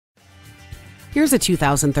Here's a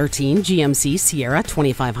 2013 GMC Sierra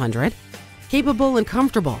 2500. Capable and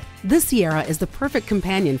comfortable, this Sierra is the perfect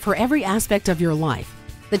companion for every aspect of your life.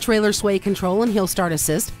 The trailer sway control and hill start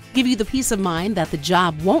assist give you the peace of mind that the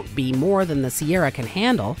job won't be more than the Sierra can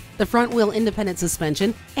handle. The front wheel independent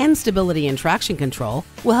suspension and stability and traction control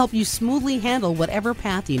will help you smoothly handle whatever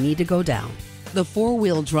path you need to go down. The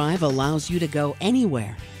four-wheel drive allows you to go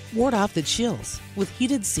anywhere. Ward off the chills with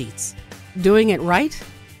heated seats. Doing it right?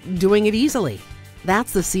 Doing it easily.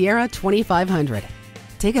 That's the Sierra 2500.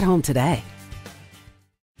 Take it home today.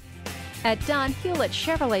 At Don Hewlett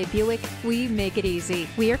Chevrolet Buick, we make it easy.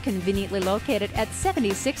 We are conveniently located at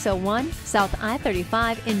 7601 South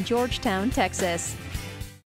I-35 in Georgetown, Texas.